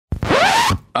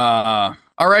All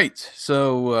right.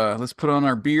 So let's put on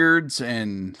our beards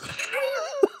and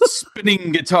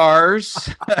spinning guitars,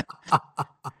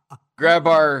 grab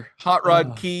our hot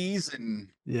rod Oh, keys, and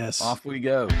yes. off we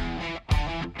go.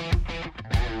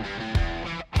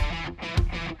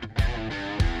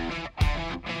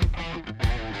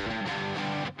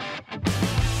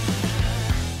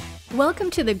 Welcome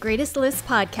to the Greatest Lists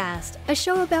podcast, a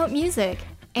show about music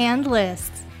and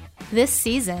lists. This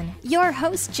season, your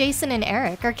hosts Jason and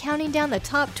Eric are counting down the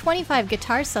top 25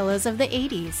 guitar solos of the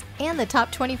 80s and the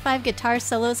top 25 guitar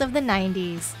solos of the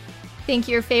 90s. Think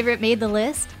your favorite made the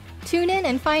list? Tune in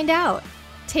and find out.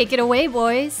 Take it away,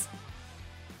 boys.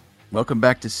 Welcome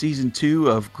back to season 2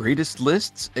 of Greatest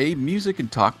Lists, a music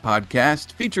and talk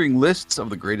podcast featuring lists of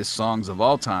the greatest songs of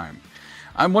all time.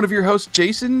 I'm one of your hosts,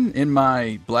 Jason, in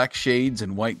my black shades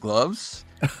and white gloves.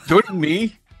 Joining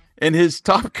me in his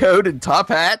top coat and top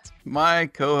hat, my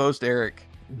co-host, Eric.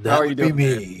 That How are you would doing, be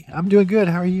man? me. I'm doing good.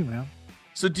 How are you, man?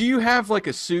 So do you have like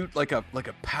a suit, like a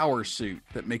power suit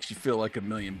that makes you feel like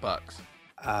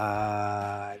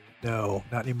 $1,000,000? No,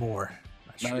 not anymore.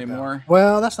 Not anymore?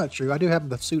 Well, that's not true. I do have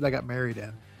the suit I got married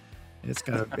in. It's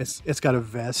got a it's got a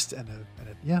vest and a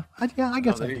yeah. I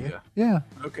guess Oh, I there you do. go. Yeah.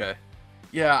 Okay.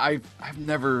 Yeah, I've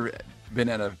never been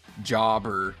at a job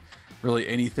or really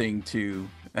anything to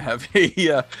have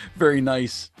a very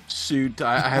nice suit.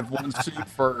 I have one suit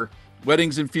for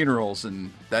weddings and funerals,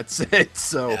 and that's it.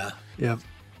 So Yeah.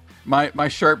 my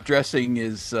sharp dressing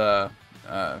is not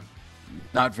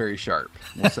very sharp.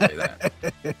 We'll say that.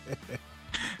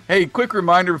 Hey, quick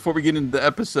reminder before we get into the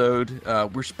episode,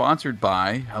 we're sponsored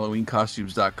by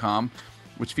HalloweenCostumes.com,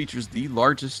 which features the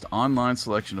largest online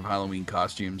selection of Halloween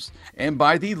costumes. And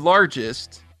by the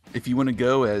largest, if you want to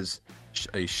go as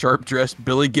a sharp-dressed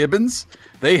Billy Gibbons,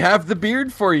 they have the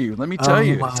beard for you. Let me tell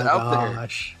you, it's out there.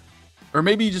 Gosh. Or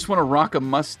maybe you just want to rock a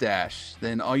mustache.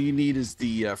 Then all you need is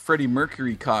the Freddie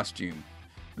Mercury costume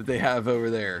that they have over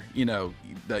there. You know,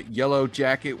 the yellow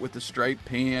jacket with the striped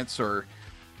pants, or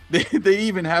they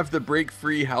even have the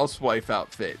break-free housewife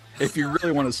outfit if you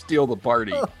really want to steal the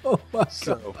party. Oh my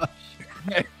So gosh.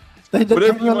 They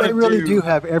whatever you wanna really do. do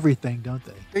have everything, don't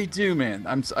they? They do, man.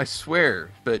 I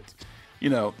swear. But, you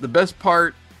know, the best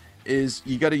part is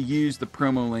you got to use the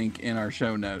promo link in our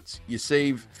show notes. You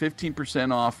save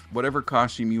 15% off whatever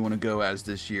costume you want to go as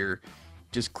this year.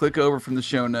 Just click over from the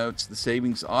show notes. The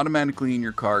savings automatically in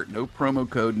your cart. No promo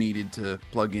code needed to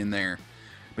plug in there.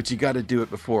 But you got to do it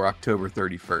before October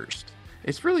 31st.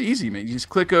 It's really easy, man. You just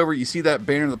click over. You see that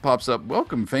banner that pops up.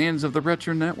 Welcome, fans of the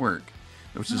Retro Network,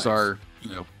 which is our,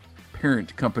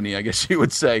 parent company, I guess you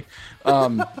would say.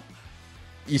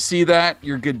 You see that,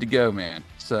 you're good to go, man.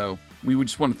 So we would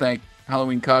just want to thank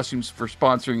Halloween Costumes for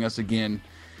sponsoring us again,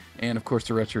 and of course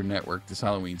the Retro Network this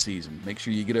Halloween season. Make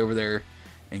sure you get over there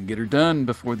and get her done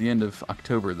before the end of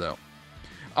October, though.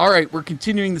 All right, we're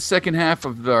continuing the second half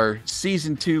of our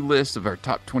season 2 list of our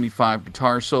top 25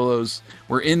 guitar solos.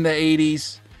 We're in the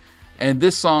 80s, and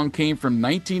this song came from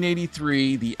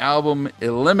 1983, the album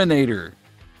Eliminator.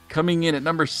 Coming in at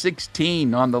number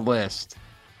 16 on the list,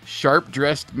 Sharp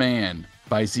Dressed Man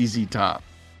by ZZ Top.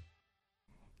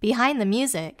 Behind the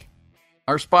music.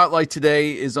 Our spotlight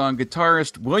today is on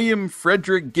guitarist William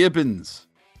Frederick Gibbons,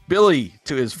 Billy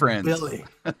to his friends. Billy.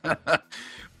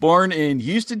 Born in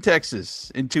Houston,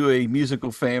 Texas, into a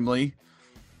musical family.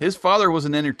 His father was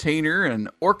an entertainer, an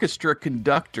orchestra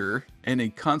conductor, and a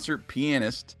concert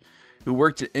pianist who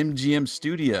worked at MGM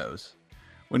Studios.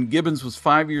 When Gibbons was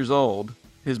 5 years old,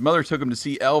 his mother took him to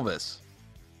see Elvis.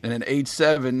 And at age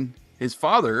 7, his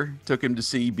father took him to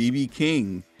see B.B.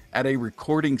 King at a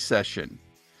recording session.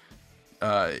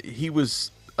 He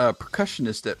was a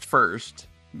percussionist at first,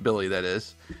 Billy that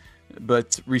is,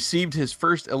 but received his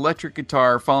first electric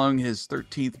guitar following his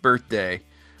 13th birthday,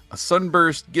 a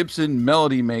Sunburst Gibson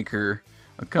Melody Maker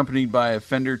accompanied by a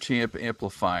Fender Champ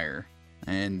amplifier.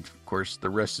 And, of course, the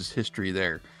rest is history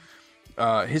there.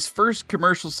 His first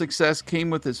commercial success came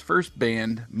with his first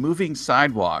band, Moving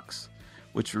Sidewalks,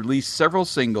 which released several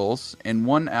singles and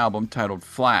one album titled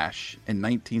Flash in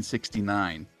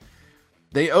 1969.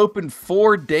 They opened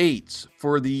 4 dates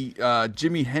for the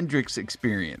Jimi Hendrix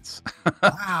Experience.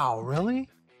 Wow, really?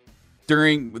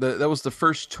 That was the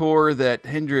first tour that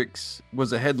Hendrix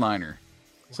was a headliner.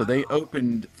 So they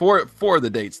opened four of the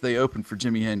dates. They opened for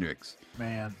Jimi Hendrix.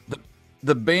 Man.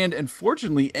 The band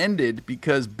unfortunately ended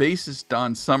because bassist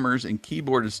Don Summers and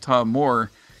keyboardist Tom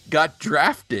Moore got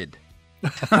drafted.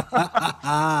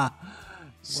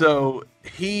 So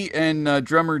he and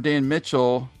drummer Dan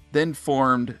Mitchell then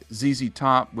formed ZZ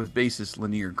Top with bassist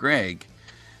Lanier Gregg.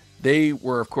 They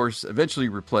were, of course, eventually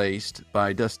replaced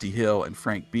by Dusty Hill and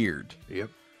Frank Beard.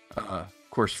 Yep.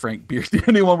 course, Frank Beard, the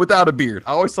only one without a beard.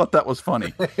 I always thought that was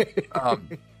funny.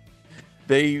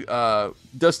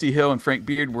 Dusty Hill and Frank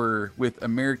Beard were with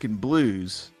American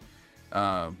Blues.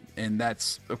 And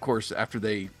that's, of course, after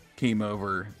they came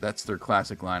over, that's their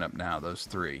classic lineup now, those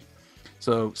three.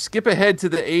 So skip ahead to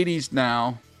the 80s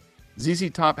now. ZZ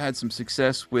Top had some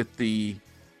success with the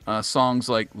songs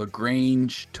like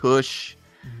LaGrange, Tush,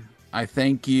 I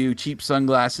Thank You, Cheap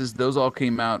Sunglasses. Those all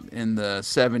came out in the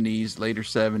 70s, later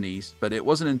 70s. But it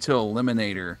wasn't until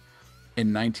Eliminator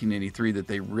in 1983 that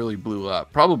they really blew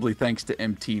up, probably thanks to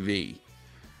MTV.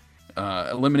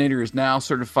 Eliminator is now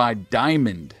certified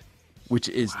diamond, which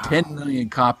is 10 million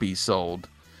copies sold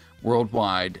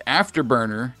worldwide.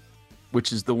 Afterburner,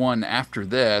 which is the one after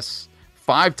this,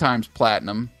 5 times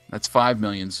platinum. That's 5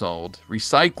 million sold.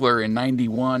 Recycler in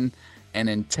 91 and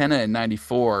Antenna in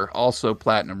 94, also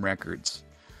platinum records.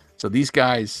 So these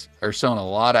guys are selling a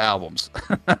lot of albums.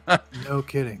 No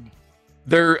kidding.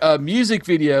 Their music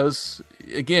videos,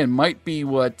 again, might be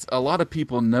what a lot of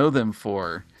people know them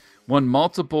for. Won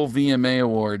multiple VMA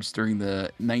awards during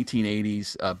the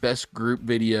 1980s. Best group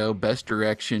video, best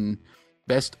direction,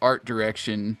 best art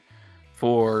direction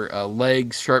for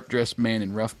Legs, Sharp Dressed Man,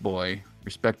 and Rough Boy,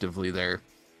 respectively there.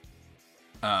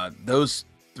 Those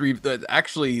three,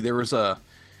 actually, there was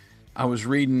I was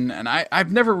reading, and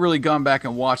I've never really gone back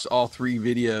and watched all 3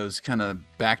 videos kind of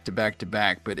back to back to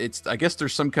back, but I guess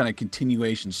there's some kind of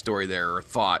continuation story there, or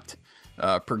thought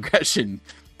progression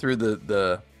through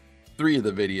the 3 of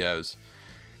the videos.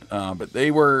 But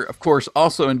they were, of course,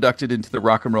 also inducted into the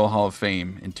Rock and Roll Hall of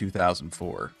Fame in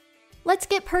 2004. Let's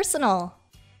get personal.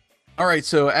 All right,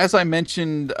 so as I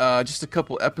mentioned just a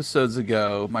couple episodes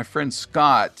ago, my friend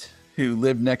Scott, who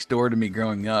lived next door to me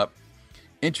growing up,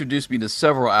 introduced me to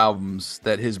several albums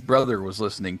that his brother was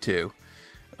listening to.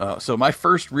 So my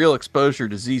first real exposure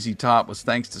to ZZ Top was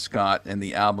thanks to Scott and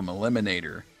the album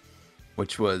Eliminator,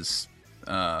 which was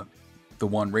the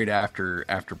one right after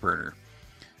Afterburner.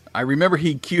 I remember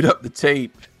he queued up the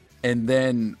tape, and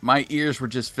then my ears were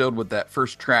just filled with that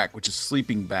first track, which is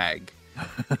Sleeping Bag.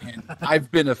 And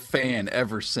I've been a fan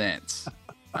ever since.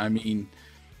 I mean,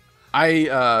 I'm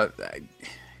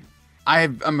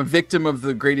a victim of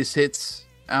the Greatest Hits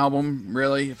album,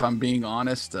 really, if I'm being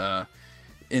honest,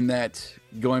 in that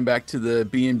going back to the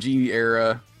BMG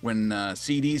era when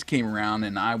CDs came around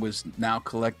and I was now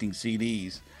collecting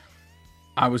CDs.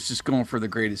 I was just going for the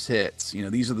greatest hits. You know,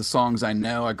 these are the songs I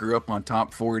know. I grew up on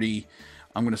Top 40.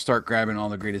 I'm going to start grabbing all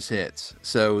the greatest hits.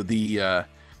 So the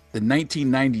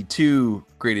 1992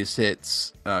 greatest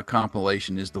hits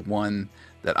compilation is the one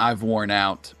that I've worn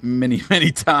out many,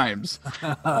 many times.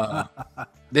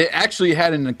 They actually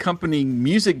had an accompanying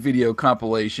music video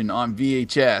compilation on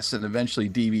VHS and eventually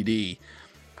DVD.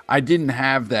 I didn't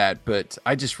have that, but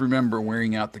I just remember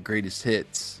wearing out the greatest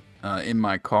hits in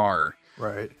my car.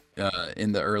 Right.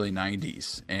 In the early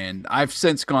 90s. And I've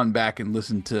since gone back and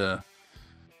listened to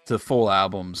full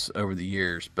albums over the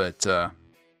years. But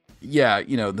yeah,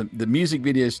 you know, the music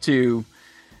videos too,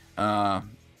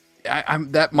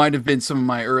 that might have been some of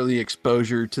my early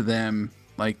exposure to them.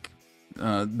 Like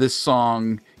this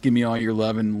song, Give Me All Your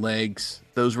Love and Legs.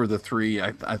 Those were the 3,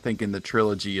 I think, in the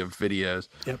trilogy of videos.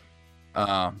 Yep.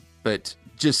 But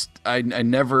just, I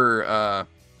never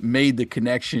made the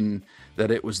connection that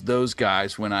it was those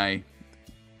guys when I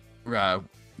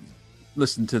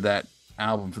listened to that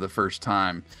album for the first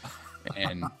time.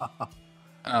 And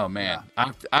oh man,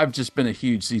 I've just been a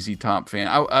huge ZZ Top fan.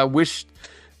 I wish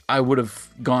I would have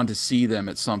gone to see them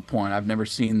at some point. I've never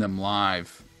seen them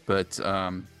live, but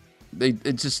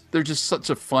they're just such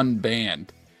a fun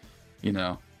band, you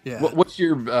know. Yeah. What's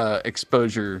your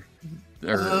exposure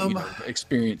or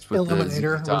experience with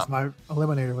Eliminator?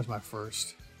 Eliminator Was my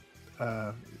first.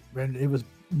 And it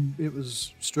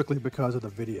was strictly because of the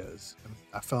videos.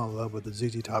 I fell in love with the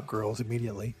ZZ Top girls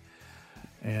immediately,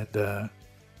 and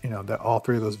you know that all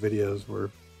 3 of those videos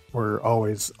were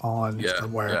always on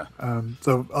somewhere. Yeah.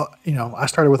 So you know, I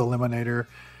started with Eliminator.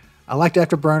 I liked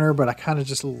Afterburner, but I kind of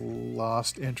just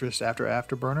lost interest after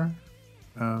Afterburner.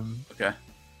 Okay.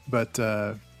 But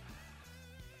and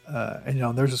you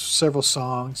know, there's several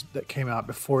songs that came out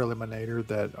before Eliminator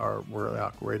that were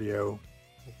like radio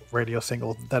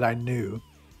singles that I knew.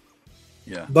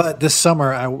 Yeah. But this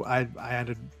summer I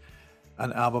added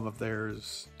an album of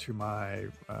theirs to my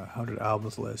 100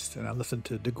 albums list, and I listened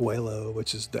to Deguelo,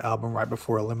 which is the album right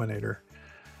before Eliminator.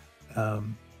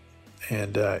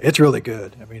 And it's really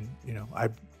good. I mean, you know, I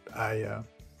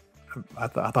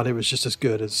thought it was just as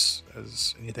good as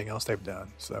anything else they've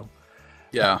done. So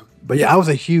yeah. But yeah, I was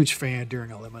a huge fan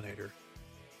during Eliminator.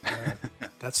 And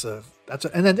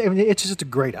then I mean, it's just a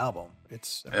great album.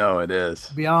 It's Oh, it is.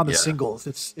 beyond the Yeah. singles.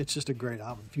 It's just a great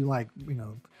album. If you like,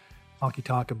 honky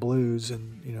tonk and blues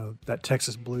and that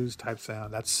Texas blues type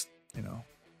sound, that's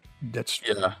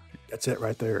Yeah. that's it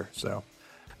right there. So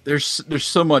There's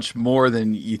so much more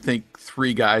than you think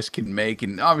three guys can make,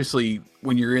 and obviously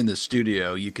when you're in the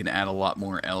studio, you can add a lot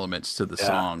more elements to the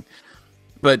song.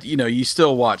 But you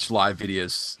still watch live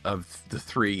videos of the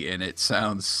three, and it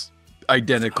sounds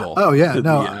identical. Oh yeah, to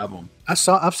no, the album.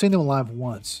 I've seen them live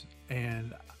once,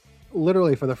 and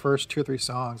literally for the first 2 or 3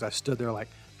 songs, I stood there like,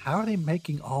 how are they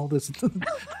making all this?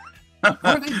 How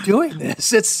are they doing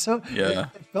this? It's so Yeah.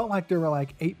 It felt like there were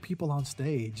like 8 people on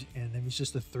stage, and it was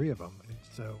just the 3 of them. And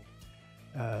so,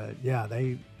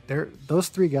 they're those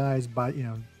 3 guys by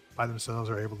themselves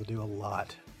are able to do a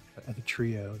lot at the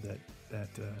trio that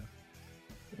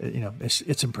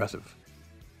it's impressive.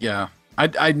 Yeah.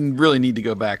 I really need to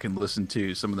go back and listen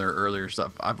to some of their earlier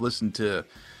stuff. I've listened to,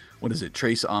 what is it,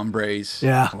 Trace Hombres?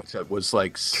 Yeah. Which that was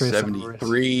like Trace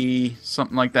 73,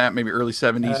 something like that, maybe early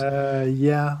 70s.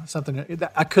 Yeah, something.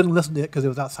 I couldn't listen to it because it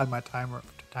was outside my time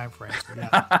frame. So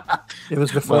yeah, it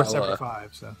was before Well,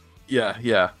 75. So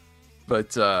Yeah.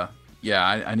 But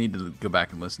I need to go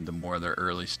back and listen to more of their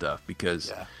early stuff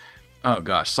because, oh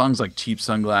gosh, songs like Cheap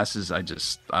Sunglasses,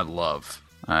 I love.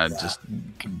 I just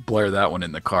can blare that one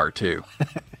in the car too.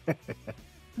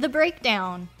 The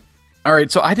breakdown. All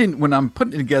right, so when I'm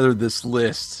putting together this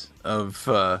list of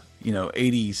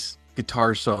 80s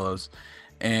guitar solos,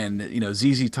 and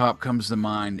ZZ Top comes to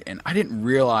mind, and I didn't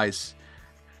realize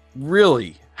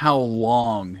really how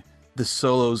long the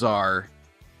solos are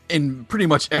in pretty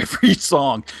much every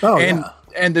song. Oh, and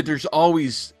that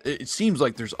it seems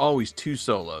like there's always 2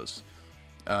 solos.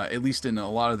 At least in a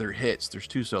lot of their hits, there's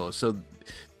 2 solos. So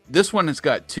this one has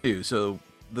got 2. So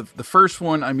the first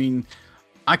one, I mean,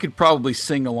 I could probably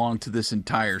sing along to this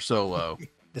entire solo.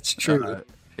 It's true.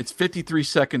 It's 53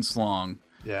 seconds long.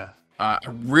 Yeah. I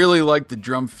really like the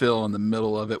drum fill in the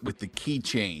middle of it with the key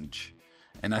change.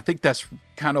 And I think that's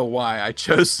kind of why I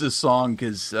chose this song,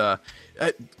 because,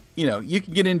 you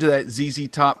can get into that ZZ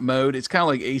Top mode. It's kind of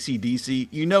like AC/DC.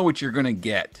 You know what you're going to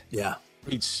get. Yeah.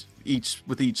 With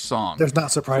each song. There's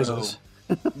not surprises.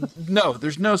 No,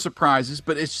 there's no surprises,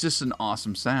 but it's just an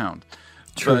awesome sound.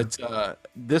 True. But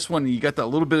this one, you got that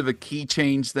little bit of a key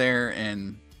change there,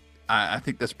 and I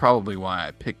think that's probably why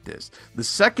I picked this. The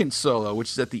second solo,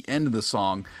 which is at the end of the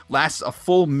song, lasts a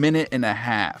full minute and a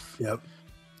half. Yep.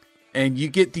 And you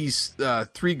get these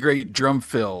 3 great drum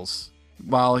fills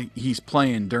while he's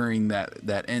playing during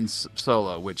that end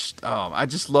solo, which I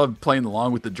just love playing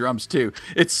along with the drums too.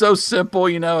 It's so simple,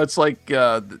 it's like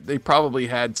they probably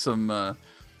had some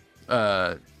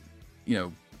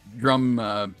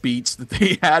drum beats that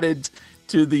they added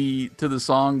to the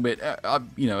song, but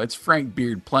it's Frank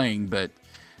Beard playing, but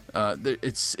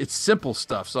it's simple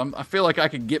stuff. So I feel like I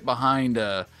could get behind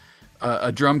a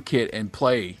drum kit and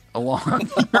play along.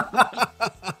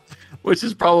 Which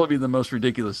is probably the most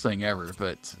ridiculous thing ever,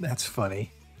 but that's funny.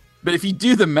 But if you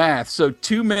do the math, so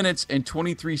 2 minutes and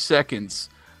 23 seconds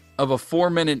of a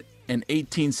 4 minute and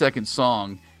 18 second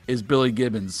song is Billy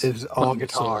Gibbons. It's all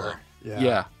guitar.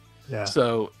 Yeah.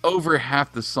 So over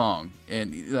half the song,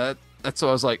 and that's why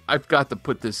I was like, I've got to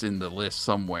put this in the list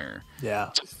somewhere.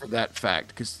 Yeah. Just for that fact,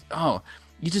 because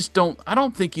you just don't. I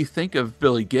don't think you think of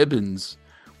Billy Gibbons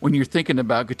when you're thinking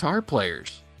about guitar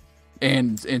players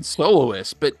and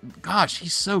soloists, but gosh,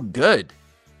 he's so good.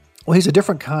 Well, he's a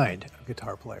different kind of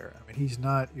guitar player. I mean, he's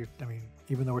not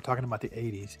even though we're talking about the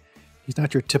 80s, he's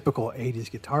not your typical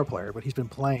 80s guitar player, but he's been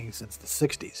playing since the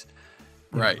 60s.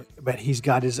 Right. But he's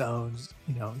got his own,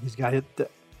 he's got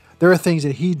it. There are things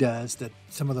that he does that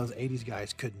some of those 80s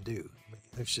guys couldn't do.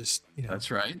 There's just, That's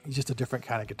right. He's just a different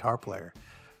kind of guitar player.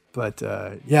 But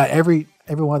every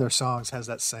one of their songs has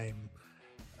that same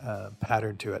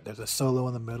pattern to it. There's a solo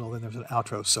in the middle, and there's an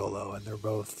outro solo, and they're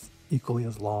both equally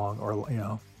as long, or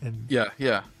and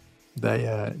yeah. They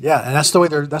and that's the way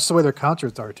their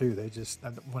concerts are too. They just,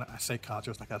 when I say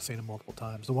concerts, like I've seen them multiple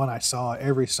times. The one I saw,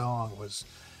 every song was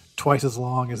twice as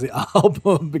long as the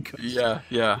album because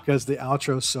the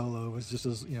outro solo was just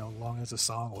as long as the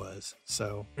song was.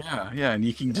 So and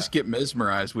you can just get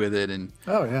mesmerized with it. And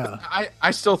I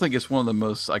still think it's one of the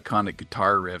most iconic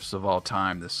guitar riffs of all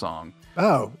time, this song.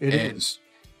 It is.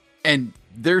 And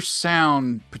their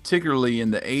sound, particularly in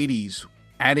the 80s,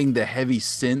 adding the heavy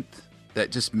synth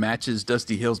that just matches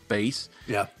Dusty Hill's bass,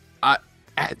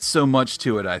 adds so much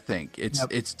to it. I think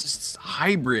it's just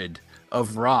hybrid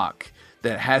of rock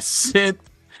that has synth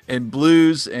and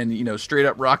blues and straight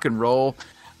up rock and roll.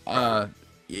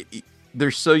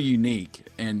 They're so unique.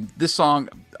 And this song,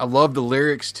 I love the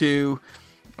lyrics too.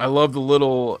 I love the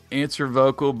little answer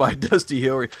vocal by Dusty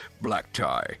Hill. Black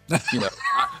tie. You know,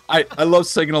 I love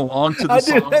singing along to the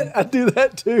song. I do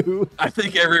that too. I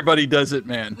think everybody does it,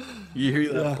 man. You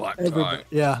hear that black tie.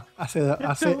 Yeah, I say that.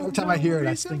 I say every time I hear it,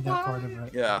 I sing that part of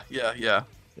it. Yeah.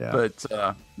 But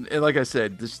like I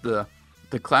said, just the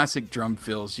classic drum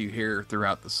fills you hear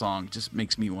throughout the song just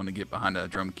makes me want to get behind a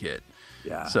drum kit.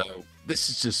 Yeah. So this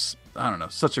is just, I don't know,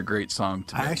 such a great song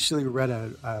to me. I actually read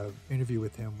a interview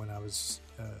with him when I was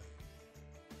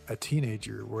a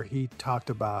teenager where he talked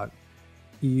about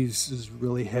he uses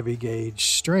really heavy gauge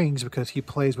strings because he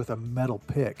plays with a metal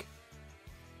pick.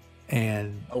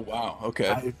 And oh wow,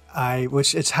 okay. I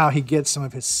which it's how he gets some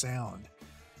of his sound.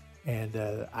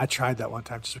 And I tried that one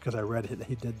time just because I read that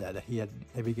he did that. He had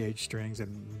heavy gauge strings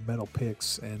and metal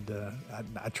picks, and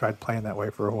I tried playing that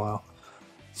way for a while.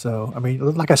 So I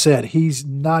mean, like I said, he's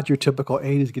not your typical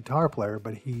 '80s guitar player,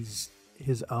 but he's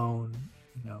his own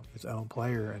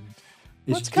player, and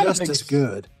it's just as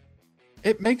good.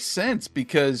 It makes sense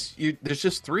because there's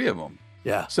just three of them.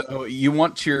 Yeah. So you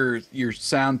want your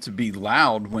sound to be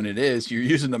loud when it is. You're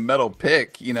using a metal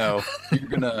pick, you're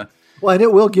gonna. Well, and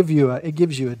it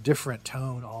gives you a different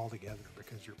tone altogether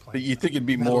because you're playing. But you think it'd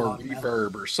be more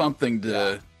reverb or something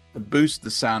to boost the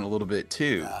sound a little bit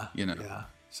too. Yeah.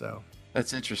 So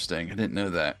that's interesting. I didn't know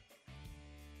that.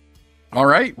 All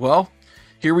right. Well,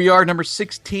 here we are, number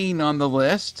 16 on the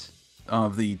list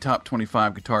of the top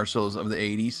 25 guitar solos of the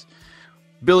 80s.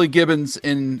 Billy Gibbons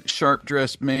and Sharp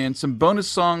Dressed Man. Some bonus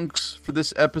songs for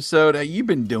this episode. Hey, you've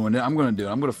been doing it. I'm going to do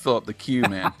it. I'm going to fill up the queue,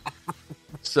 man.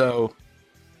 So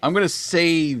I'm going to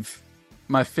save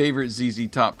my favorite ZZ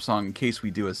Top song in case we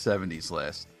do a 70s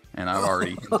list. And I've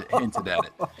already hinted at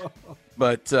it.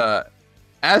 But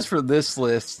as for this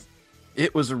list,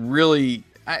 it really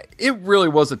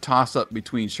was a toss-up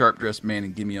between Sharp Dressed Man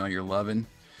and Gimme All Your Lovin'.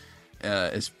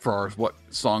 As far as what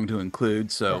song to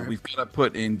include. So we've got to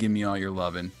put in Gimme All Your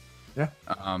Lovin'. Yeah.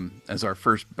 As our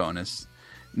first bonus.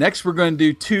 Next, we're going to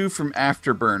do two from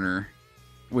Afterburner,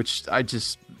 which I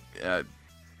just,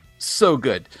 so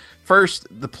good. First,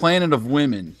 The Planet of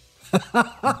Women.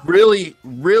 Really,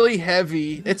 really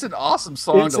heavy. It's an awesome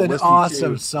song to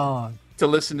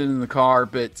listen to in the car,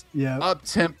 but up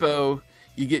tempo.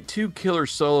 You get two killer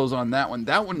solos on that one.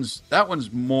 That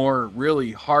one's more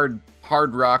really hard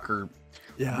rock or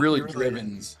really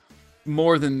driven,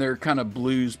 more than their kind of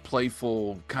blues,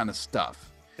 playful kind of stuff.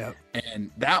 Yep.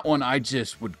 And that one I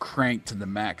just would crank to the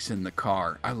max in the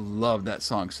car. I love that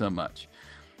song so much.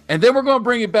 And then we're going to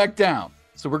bring it back down.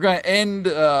 So we're going to end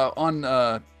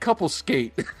on Couple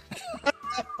Skate.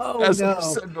 As I've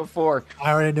said before.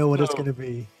 I already know what it's going to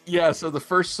be. Yeah, so the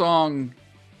first song,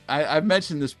 I've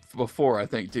mentioned this before, I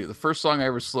think, too. The first song I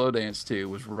ever slow danced to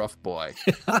was Rough Boy.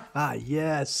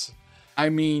 Yes. I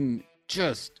mean,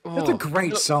 just... That's a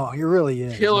great song. It really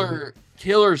is.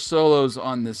 Killer solos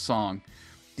on this song.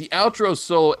 The outro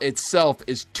solo itself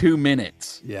is 2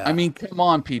 minutes. Yeah. I mean, come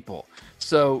on, people.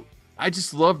 So I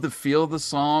just love the feel of the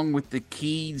song with the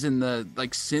keys and the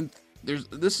like synth.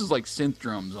 This is like synth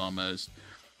drums almost.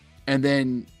 And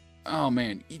then, oh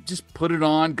man, you just put it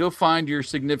on. Go find your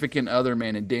significant other,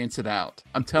 man, and dance it out.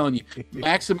 I'm telling you,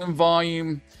 maximum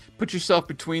volume. Put yourself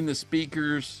between the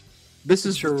speakers. This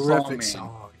is the terrific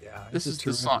song. Yeah, this is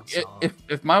the song.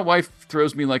 If my wife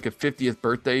throws me like a 50th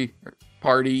birthday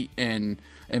party and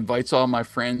invites all my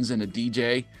friends and a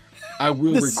DJ, I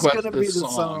will request this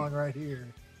song right here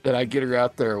that I get her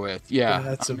out there with. Yeah,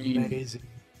 that's amazing.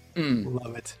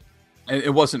 Love it. And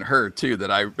it wasn't her too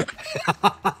that I.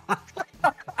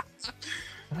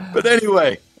 But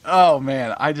anyway, oh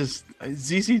man,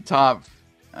 ZZ Top.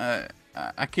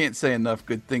 I can't say enough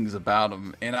good things about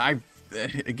them, and I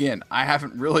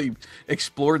haven't really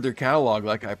explored their catalog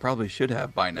like I probably should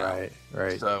have by now.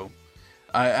 Right. So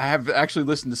I have actually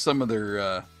listened to some of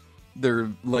their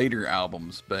later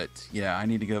albums, but yeah, I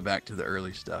need to go back to the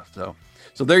early stuff.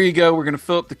 So there you go. We're gonna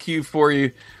fill up the queue for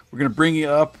you. We're gonna bring you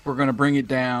up. We're gonna bring it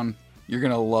down. You're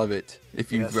gonna love it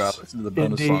if you've listened to the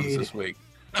bonus songs this week.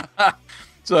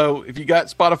 So if you got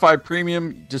Spotify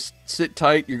Premium, just sit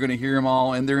tight. You're gonna hear them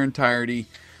all in their entirety.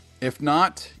 If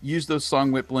not, use those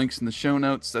song whip links in the show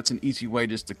notes. That's an easy way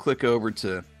just to click over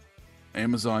to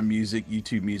Amazon Music,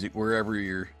 YouTube Music, wherever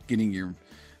you're getting your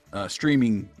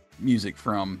streaming music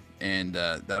from, and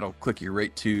that'll click you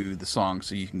right to the song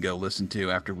so you can go listen to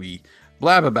after we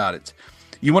blab about it.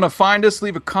 You want to find us,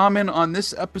 leave a comment on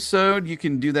this episode, you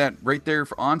can do that right there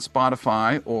on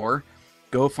Spotify, or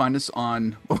go find us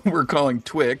on what we're calling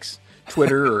Twix,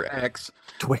 Twitter or X,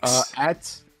 Twix.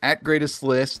 At Greatest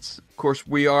Lists. Of course,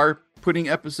 we are putting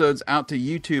episodes out to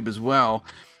YouTube as well.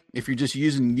 If you're just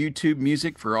using YouTube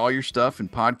Music for all your stuff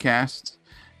and podcasts,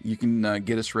 You can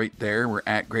get us right there. We're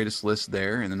at Greatest List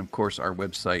there. And then, of course, our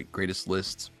website,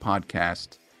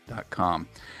 greatestlistspodcast.com.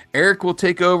 Eric will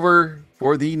take over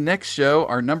for the next show,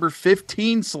 our number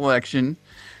 15 selection,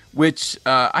 which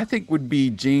I think would be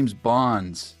James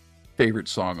Bond's favorite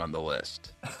song on the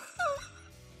list.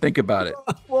 Think about it.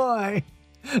 Why?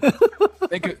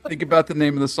 Think about the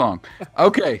name of the song.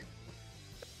 Okay.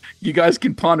 You guys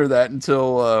can ponder that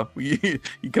until you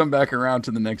come back around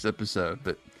to the next episode.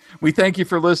 But we thank you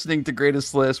for listening to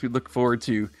Greatest List. We look forward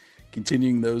to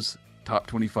continuing those top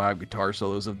 25 guitar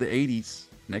solos of the 80s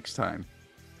next time.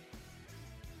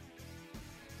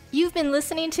 You've been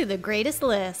listening to The Greatest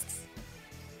Lists.